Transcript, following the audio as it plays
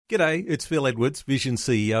G'day, it's Phil Edwards, Vision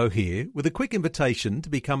CEO here, with a quick invitation to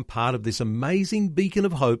become part of this amazing beacon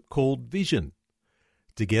of hope called Vision.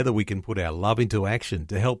 Together we can put our love into action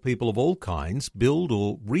to help people of all kinds build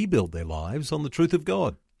or rebuild their lives on the truth of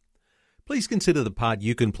God. Please consider the part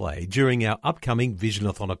you can play during our upcoming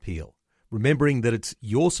Visionathon appeal, remembering that it's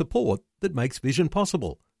your support that makes Vision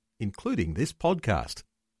possible, including this podcast.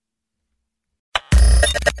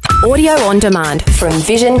 Audio on demand from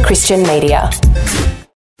Vision Christian Media.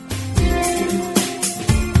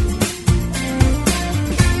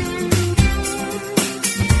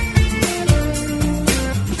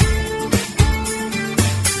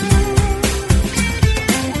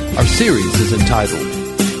 Our series is entitled,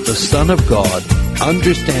 The Son of God,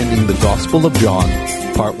 Understanding the Gospel of John,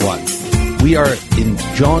 Part 1. We are in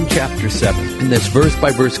John chapter 7, in this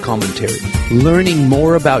verse-by-verse commentary, learning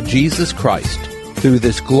more about Jesus Christ through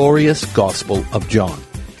this glorious Gospel of John.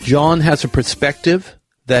 John has a perspective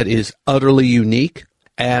that is utterly unique,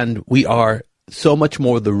 and we are so much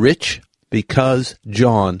more the rich because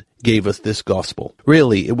John gave us this gospel.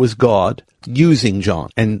 Really, it was God using John.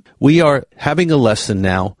 And we are having a lesson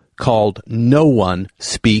now called No One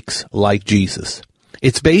Speaks Like Jesus.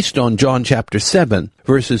 It's based on John chapter 7,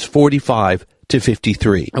 verses 45 to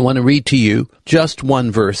 53. I want to read to you just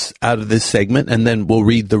one verse out of this segment, and then we'll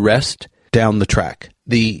read the rest down the track.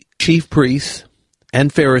 The chief priests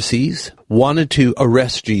and Pharisees wanted to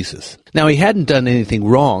arrest Jesus. Now, he hadn't done anything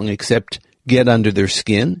wrong except get under their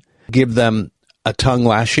skin, give them a tongue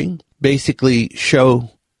lashing, basically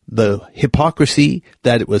show the hypocrisy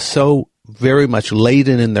that it was so very much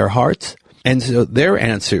laden in their hearts. And so their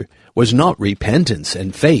answer was not repentance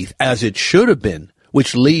and faith, as it should have been,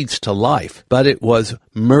 which leads to life, but it was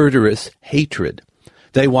murderous hatred.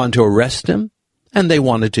 They wanted to arrest him, and they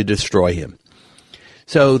wanted to destroy him.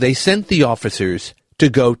 So they sent the officers to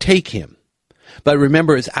go take him. But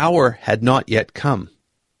remember, his hour had not yet come.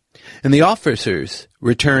 And the officers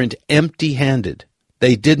returned empty-handed.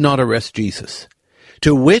 They did not arrest Jesus.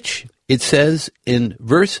 To which it says in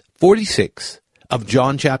verse 46 of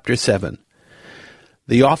John chapter 7,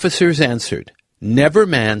 the officers answered, "Never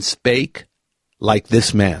man spake like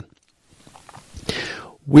this man."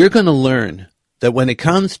 We're going to learn that when it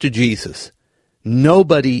comes to Jesus,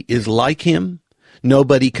 nobody is like him.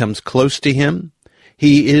 Nobody comes close to him.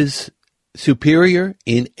 He is superior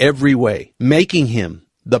in every way, making him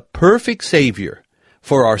the perfect Savior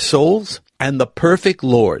for our souls and the perfect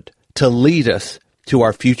Lord to lead us to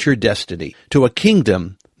our future destiny, to a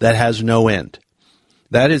kingdom that has no end.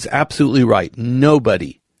 That is absolutely right.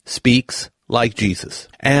 Nobody speaks like Jesus.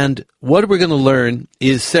 And what we're going to learn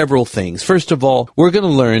is several things. First of all, we're going to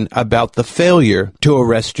learn about the failure to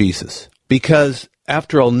arrest Jesus. Because,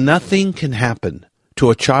 after all, nothing can happen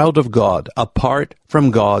to a child of God apart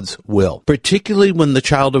from God's will, particularly when the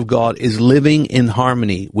child of God is living in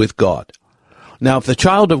harmony with God. Now, if the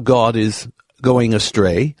child of God is going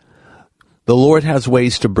astray, the Lord has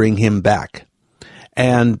ways to bring him back.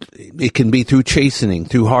 And it can be through chastening,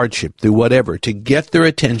 through hardship, through whatever, to get their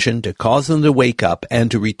attention, to cause them to wake up, and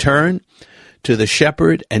to return to the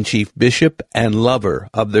shepherd and chief bishop and lover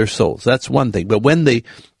of their souls. That's one thing. But when the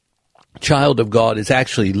child of God is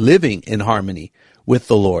actually living in harmony with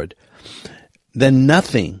the Lord, then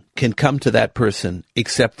nothing can come to that person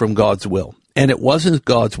except from God's will. And it wasn't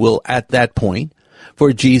God's will at that point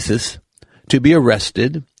for Jesus to be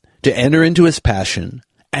arrested, to enter into his passion,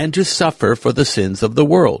 and to suffer for the sins of the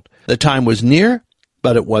world. The time was near,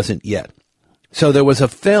 but it wasn't yet. So there was a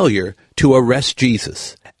failure to arrest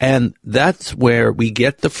Jesus. And that's where we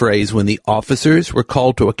get the phrase, when the officers were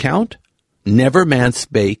called to account, "Never man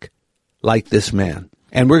spake like this man."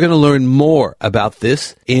 And we're going to learn more about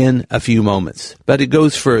this in a few moments. But it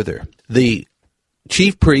goes further. The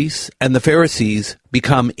chief priests and the Pharisees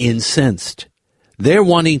become incensed. They're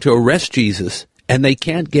wanting to arrest Jesus, and they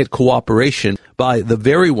can't get cooperation by the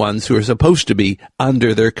very ones who are supposed to be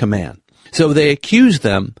under their command. So they accuse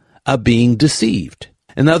them of being deceived.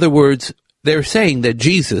 In other words, they're saying that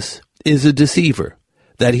Jesus is a deceiver,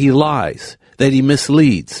 that he lies, that he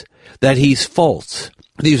misleads, that he's false.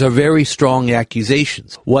 These are very strong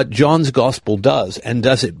accusations. What John's gospel does, and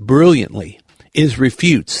does it brilliantly, is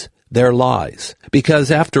refutes their lies.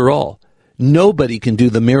 Because after all, nobody can do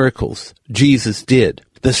the miracles Jesus did.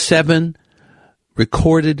 The 7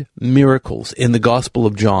 recorded miracles in the Gospel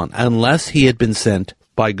of John, unless he had been sent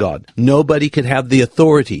by God. Nobody could have the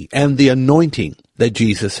authority and the anointing that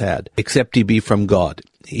Jesus had, except he be from God.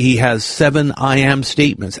 He has 7 I am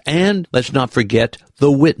statements, and let's not forget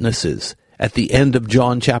the witnesses at the end of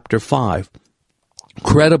John chapter 5.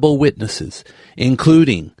 Credible witnesses,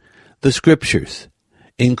 including the scriptures,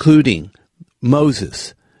 including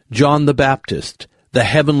Moses, John the Baptist, the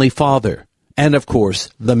Heavenly Father, and of course,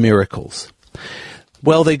 the miracles.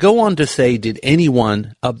 Well, they go on to say, did any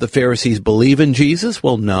one of the Pharisees believe in Jesus?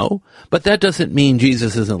 Well, no, but that doesn't mean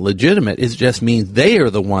Jesus isn't legitimate. It just means they are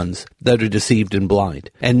the ones that are deceived and blind.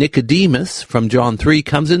 And Nicodemus from John 3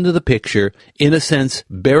 comes into the picture, in a sense,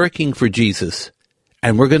 barracking for Jesus,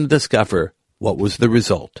 and we're going to discover what was the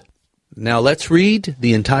result. Now let's read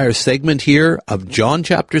the entire segment here of John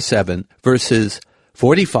chapter 7, verses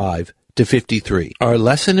 45 to 53. Our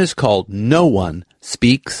lesson is called No One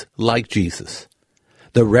Speaks Like Jesus.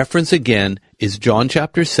 The reference again is John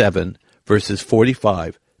chapter 7, verses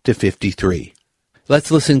 45 to 53.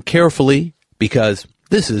 Let's listen carefully because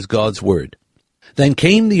this is God's word. Then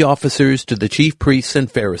came the officers to the chief priests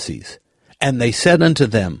and Pharisees, and they said unto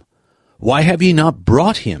them, Why have ye not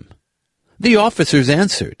brought him? The officers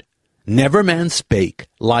answered, Never man spake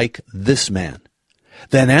like this man.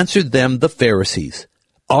 Then answered them the Pharisees,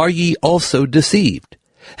 Are ye also deceived?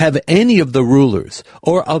 Have any of the rulers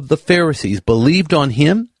or of the Pharisees believed on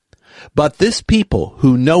him? But this people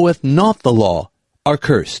who knoweth not the law are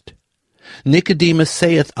cursed. Nicodemus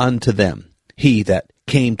saith unto them, he that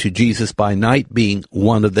came to Jesus by night being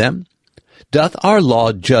one of them, Doth our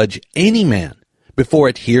law judge any man before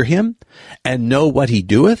it hear him, and know what he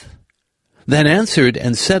doeth? Then answered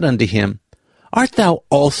and said unto him, Art thou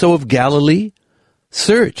also of Galilee?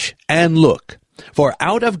 Search and look, for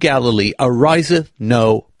out of Galilee ariseth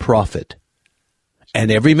no prophet. And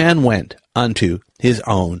every man went unto his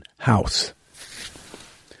own house.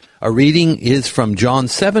 Our reading is from John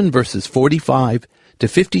 7, verses 45 to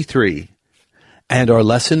 53, and our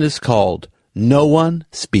lesson is called No One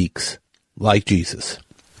Speaks Like Jesus.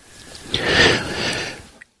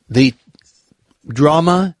 The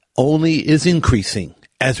drama only is increasing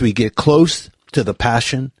as we get close to the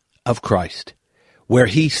passion of Christ, where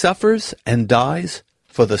he suffers and dies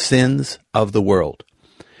for the sins of the world.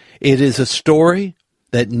 It is a story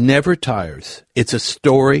that never tires. It's a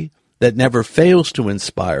story that never fails to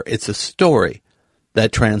inspire. It's a story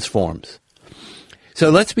that transforms. So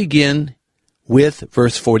let's begin with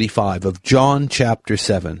verse 45 of John chapter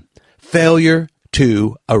 7, failure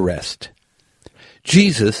to arrest.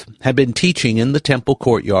 Jesus had been teaching in the temple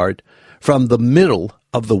courtyard from the middle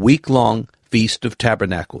of the week-long Feast of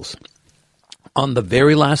Tabernacles. On the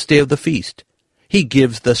very last day of the feast, he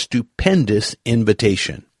gives the stupendous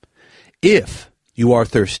invitation. If you are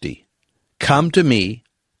thirsty, come to me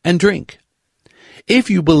and drink. If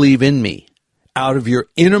you believe in me, out of your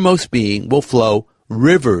innermost being will flow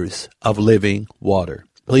rivers of living water.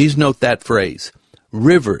 Please note that phrase,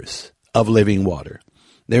 rivers of living water.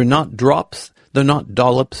 They're not drops, they're not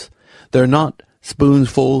dollops, they're not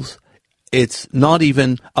spoonfuls. It's not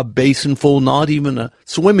even a basin full, not even a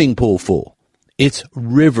swimming pool full. It's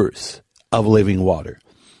rivers of living water.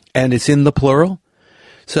 And it's in the plural.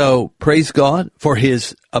 So praise God for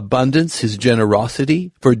his abundance, his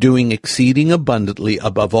generosity, for doing exceeding abundantly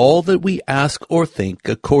above all that we ask or think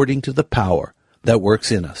according to the power that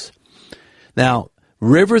works in us. Now,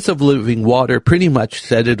 rivers of living water pretty much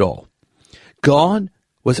said it all. God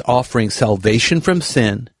was offering salvation from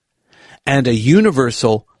sin and a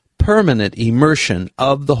universal, permanent immersion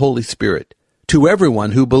of the Holy Spirit to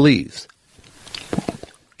everyone who believes.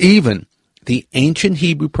 Even the ancient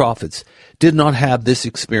Hebrew prophets did not have this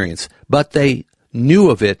experience, but they knew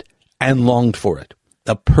of it and longed for it.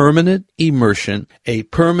 A permanent immersion, a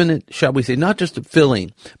permanent, shall we say, not just a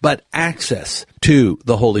filling, but access to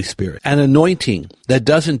the Holy Spirit. An anointing that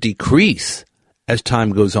doesn't decrease as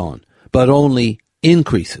time goes on, but only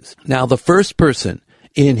increases. Now, the first person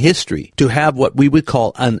in history to have what we would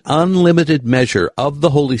call an unlimited measure of the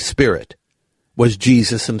Holy Spirit was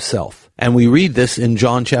Jesus himself. And we read this in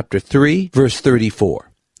John chapter 3, verse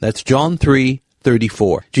 34. That's John 3,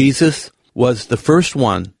 34. Jesus was the first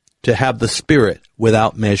one to have the Spirit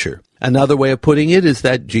without measure. Another way of putting it is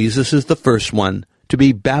that Jesus is the first one to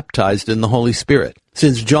be baptized in the Holy Spirit.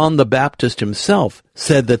 Since John the Baptist himself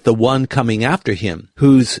said that the one coming after him,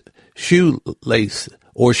 whose shoelace,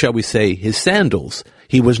 or shall we say his sandals,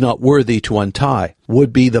 he was not worthy to untie,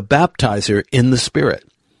 would be the baptizer in the Spirit.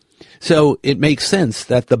 So it makes sense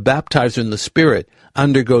that the baptizer in the Spirit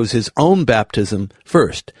undergoes his own baptism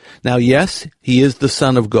first. Now, yes, he is the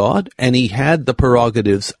Son of God, and he had the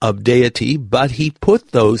prerogatives of deity, but he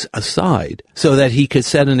put those aside so that he could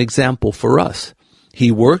set an example for us. He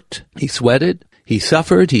worked, he sweated, he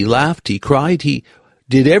suffered, he laughed, he cried, he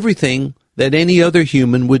did everything that any other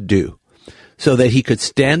human would do so that he could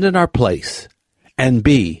stand in our place and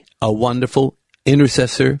be a wonderful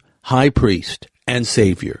intercessor, high priest, and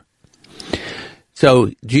Savior.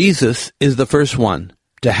 So Jesus is the first one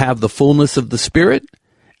to have the fullness of the Spirit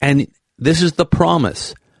And this is the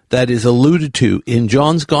promise that is alluded to in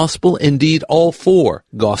John's Gospel, indeed all 4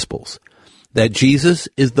 Gospels, that Jesus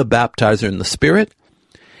is the baptizer in the Spirit.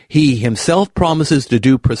 He himself promises to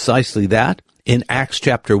do precisely that in Acts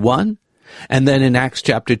chapter 1. And then in Acts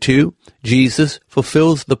chapter 2, Jesus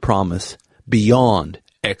fulfills the promise beyond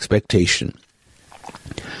expectation.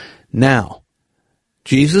 Now,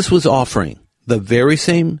 Jesus was offering the very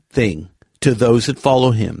same thing to those that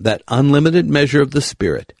follow him, that unlimited measure of the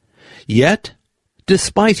Spirit. Yet,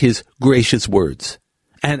 despite his gracious words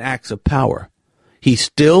and acts of power, he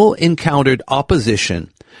still encountered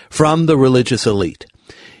opposition from the religious elite.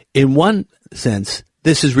 In one sense,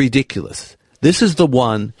 this is ridiculous. This is the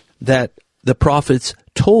one that the prophets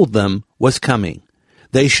told them was coming.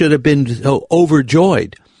 They should have been so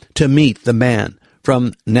overjoyed to meet the man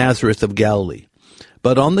from Nazareth of Galilee.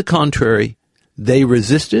 But on the contrary, they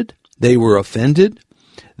resisted, they were offended,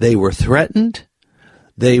 they were threatened,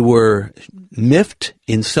 they were miffed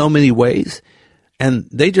in so many ways, and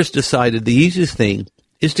they just decided the easiest thing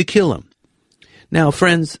is to kill him. Now,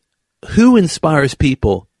 friends, who inspires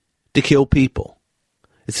people to kill people?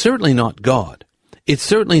 It's certainly not God. It's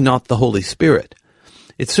certainly not the Holy Spirit.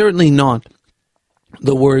 It's certainly not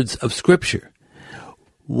the words of Scripture.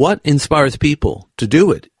 What inspires people to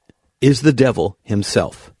do it is the devil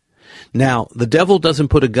himself. Now, the devil doesn't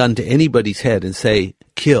put a gun to anybody's head and say,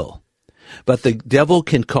 kill. But the devil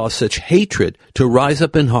can cause such hatred to rise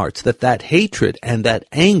up in hearts that hatred and that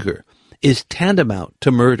anger is tantamount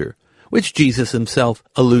to murder, which Jesus himself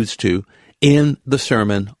alludes to in the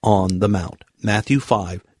Sermon on the Mount, Matthew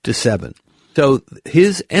 5-7. So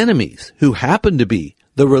his enemies, who happen to be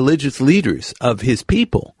the religious leaders of his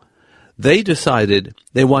people, they decided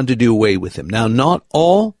they wanted to do away with him. Now, not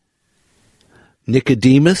all.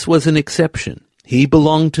 Nicodemus was an exception. He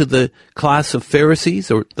belonged to the class of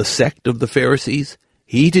Pharisees, or the sect of the Pharisees.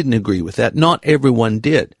 He didn't agree with that. Not everyone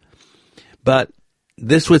did. But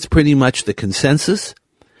this was pretty much the consensus,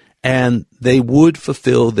 and they would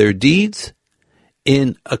fulfill their deeds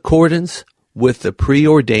in accordance with the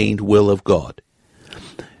preordained will of God.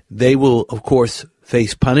 They will, of course,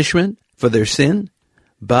 face punishment for their sin,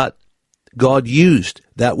 but God used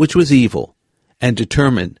that which was evil and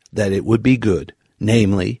determined that it would be good,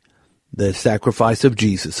 namely, the sacrifice of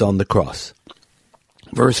Jesus on the cross.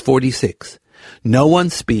 Verse 46, no one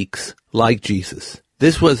speaks like Jesus.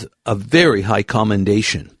 This was a very high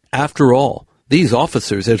commendation. After all, these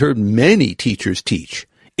officers had heard many teachers teach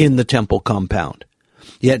in the temple compound.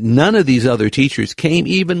 Yet none of these other teachers came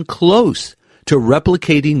even close to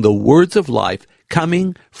replicating the words of life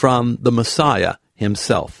coming from the Messiah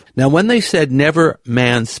himself. Now, when they said never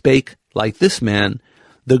man spake like this man,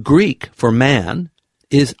 the Greek for man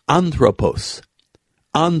is anthropos.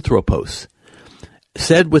 Anthropos,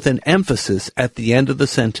 said with an emphasis at the end of the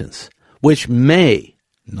sentence, which may,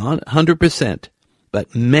 not 100%,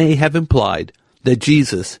 but may have implied that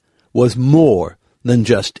Jesus was more than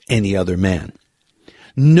just any other man.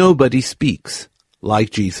 Nobody speaks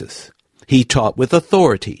like Jesus. He taught with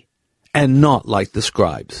authority and not like the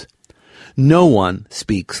scribes. No one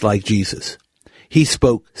speaks like Jesus. He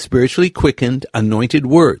spoke spiritually quickened, anointed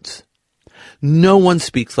words. No one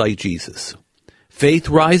speaks like Jesus. Faith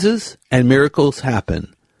rises and miracles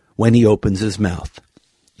happen when he opens his mouth.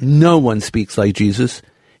 No one speaks like Jesus.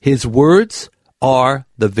 His words are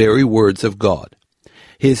the very words of God.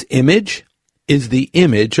 His image is the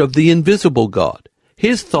image of the invisible God.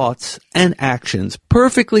 His thoughts and actions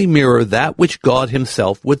perfectly mirror that which God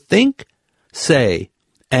himself would think, say,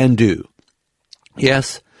 and do.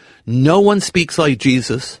 Yes, no one speaks like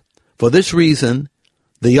Jesus. For this reason,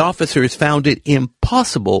 the officers found it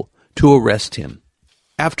impossible to arrest him.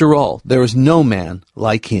 After all, there is no man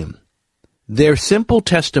like him. Their simple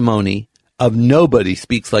testimony of nobody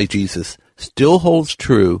speaks like Jesus still holds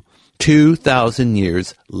true 2,000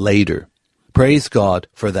 years later. Praise God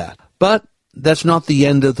for that. But that's not the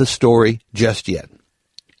end of the story just yet.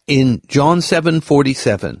 In John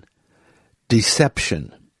 7:47,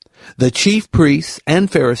 deception. The chief priests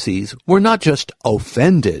and Pharisees were not just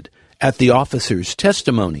offended at the officer's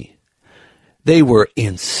testimony. They were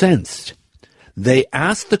incensed. They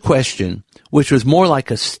asked the question, which was more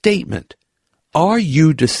like a statement, "Are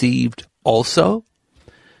you deceived also?"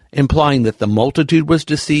 Implying that the multitude was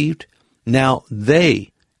deceived. Now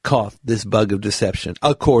they caught this bug of deception,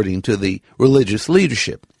 according to the religious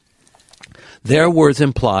leadership. Their words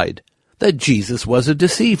implied that Jesus was a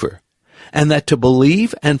deceiver, and that to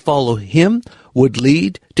believe and follow him would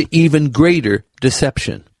lead to even greater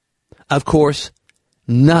deception. Of course,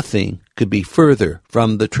 nothing could be further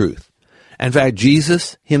from the truth. In fact,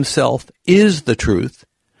 Jesus himself is the truth,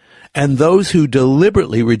 And those who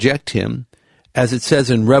deliberately reject him, as it says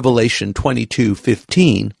in Revelation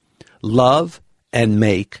 22:15, love and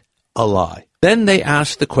make a lie. Then they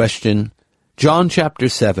ask the question, John chapter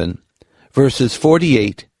 7, verses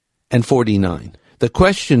 48 and 49. The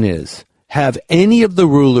question is, have any of the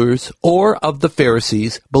rulers or of the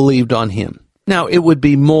Pharisees believed on him? Now, it would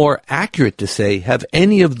be more accurate to say, have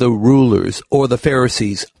any of the rulers or the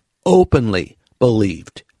Pharisees openly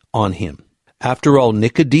believed on him? After all,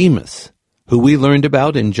 Nicodemus, who we learned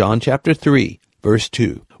about in John chapter 3, verse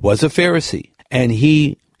 2, was a Pharisee, and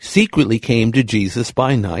he secretly came to Jesus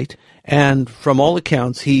by night, and from all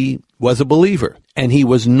accounts, he was a believer, and he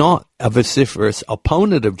was not a vociferous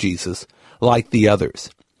opponent of Jesus like the others.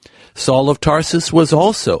 Saul of Tarsus was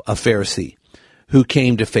also a Pharisee who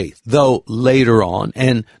came to faith, though later on,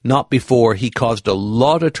 and not before, he caused a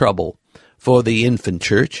lot of trouble for the infant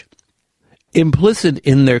church. Implicit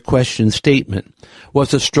in their question statement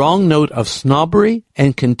was a strong note of snobbery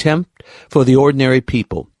and contempt for the ordinary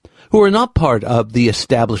people, who were not part of the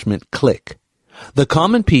establishment clique. The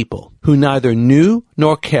common people, who neither knew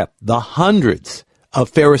nor kept the hundreds of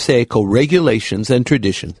Pharisaical regulations and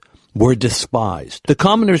traditions, were despised. The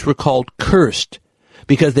commoners were called cursed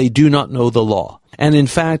because they do not know the law. And in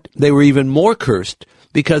fact, they were even more cursed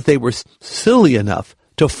because they were silly enough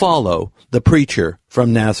to follow the preacher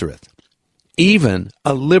from Nazareth. Even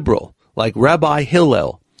a liberal like Rabbi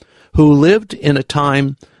Hillel, who lived in a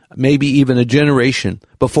time, maybe even a generation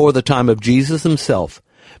before the time of Jesus himself,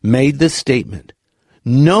 made this statement: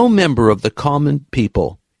 no member of the common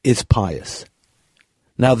people is pious.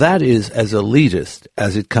 Now that is as elitist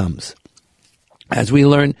as it comes. As we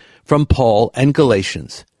learn from Paul and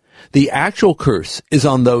Galatians, the actual curse is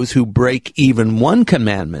on those who break even one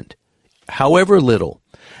commandment, however little,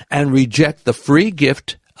 and reject the free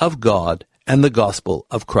gift of God and the gospel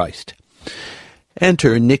of Christ.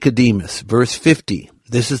 Enter Nicodemus, verse 50.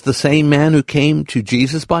 This is the same man who came to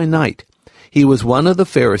Jesus by night. He was one of the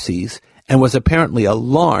Pharisees and was apparently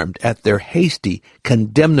alarmed at their hasty,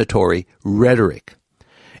 condemnatory rhetoric.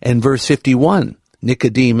 And verse 51,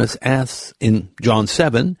 Nicodemus asks in John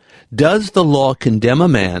 7, does the law condemn a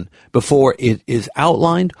man before it is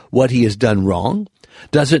outlined what he has done wrong?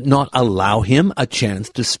 Does it not allow him a chance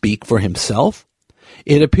to speak for himself?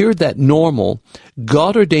 It appeared that normal,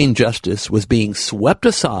 God-ordained justice was being swept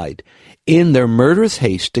aside in their murderous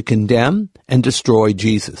haste to condemn and destroy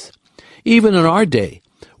Jesus. Even in our day,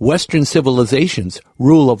 Western civilization's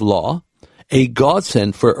rule of law, a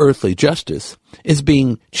godsend for earthly justice, is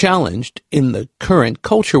being challenged in the current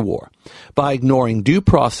culture war by ignoring due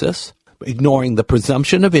process, ignoring the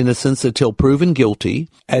presumption of innocence until proven guilty,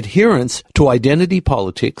 adherence to identity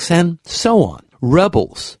politics, and so on.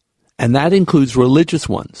 Rebels, and that includes religious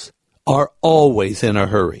ones, are always in a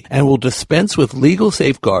hurry and will dispense with legal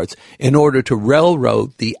safeguards in order to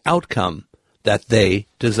railroad the outcome that they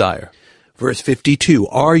desire. Verse 52,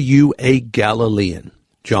 are you a Galilean?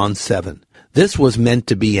 John 7. This was meant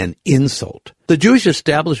to be an insult. The Jewish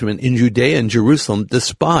establishment in Judea and Jerusalem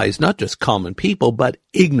despised not just common people, but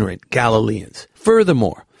ignorant Galileans.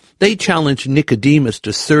 Furthermore, they challenged Nicodemus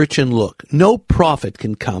to search and look. No prophet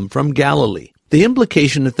can come from Galilee. The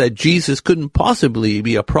implication is that Jesus couldn't possibly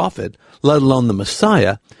be a prophet, let alone the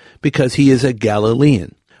Messiah, because he is a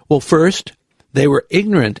Galilean. Well, first, they were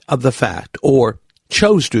ignorant of the fact, or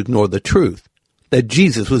chose to ignore the truth, that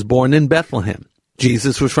Jesus was born in Bethlehem.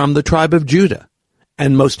 Jesus was from the tribe of Judah,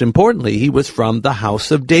 and most importantly, he was from the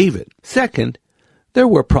house of David. Second, there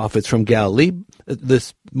were prophets from Galilee.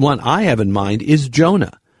 This one I have in mind is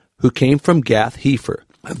Jonah, who came from Gath-Hepher,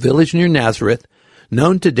 a village near Nazareth,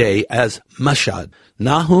 known today as Mashhad.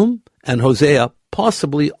 Nahum and Hosea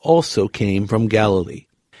possibly also came from Galilee.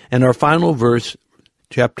 And our final verse,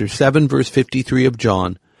 chapter 7, verse 53 of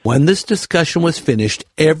John, when this discussion was finished,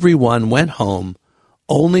 everyone went home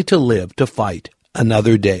only to live to fight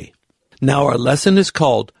another day. Now our lesson is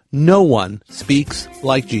called No One Speaks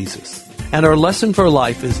Like Jesus. And our lesson for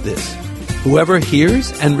life is this: whoever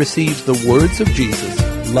hears and receives the words of Jesus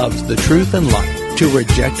loves the truth and life. To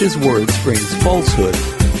reject his words brings falsehood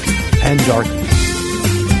and darkness.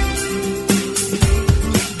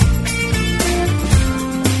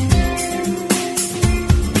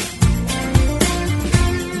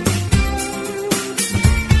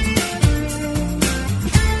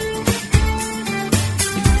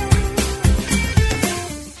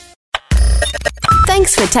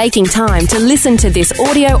 Thanks for taking time to listen to this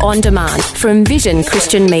audio on demand from Vision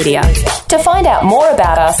Christian Media. To find out more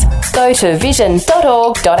about us, go to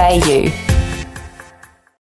vision.org.au.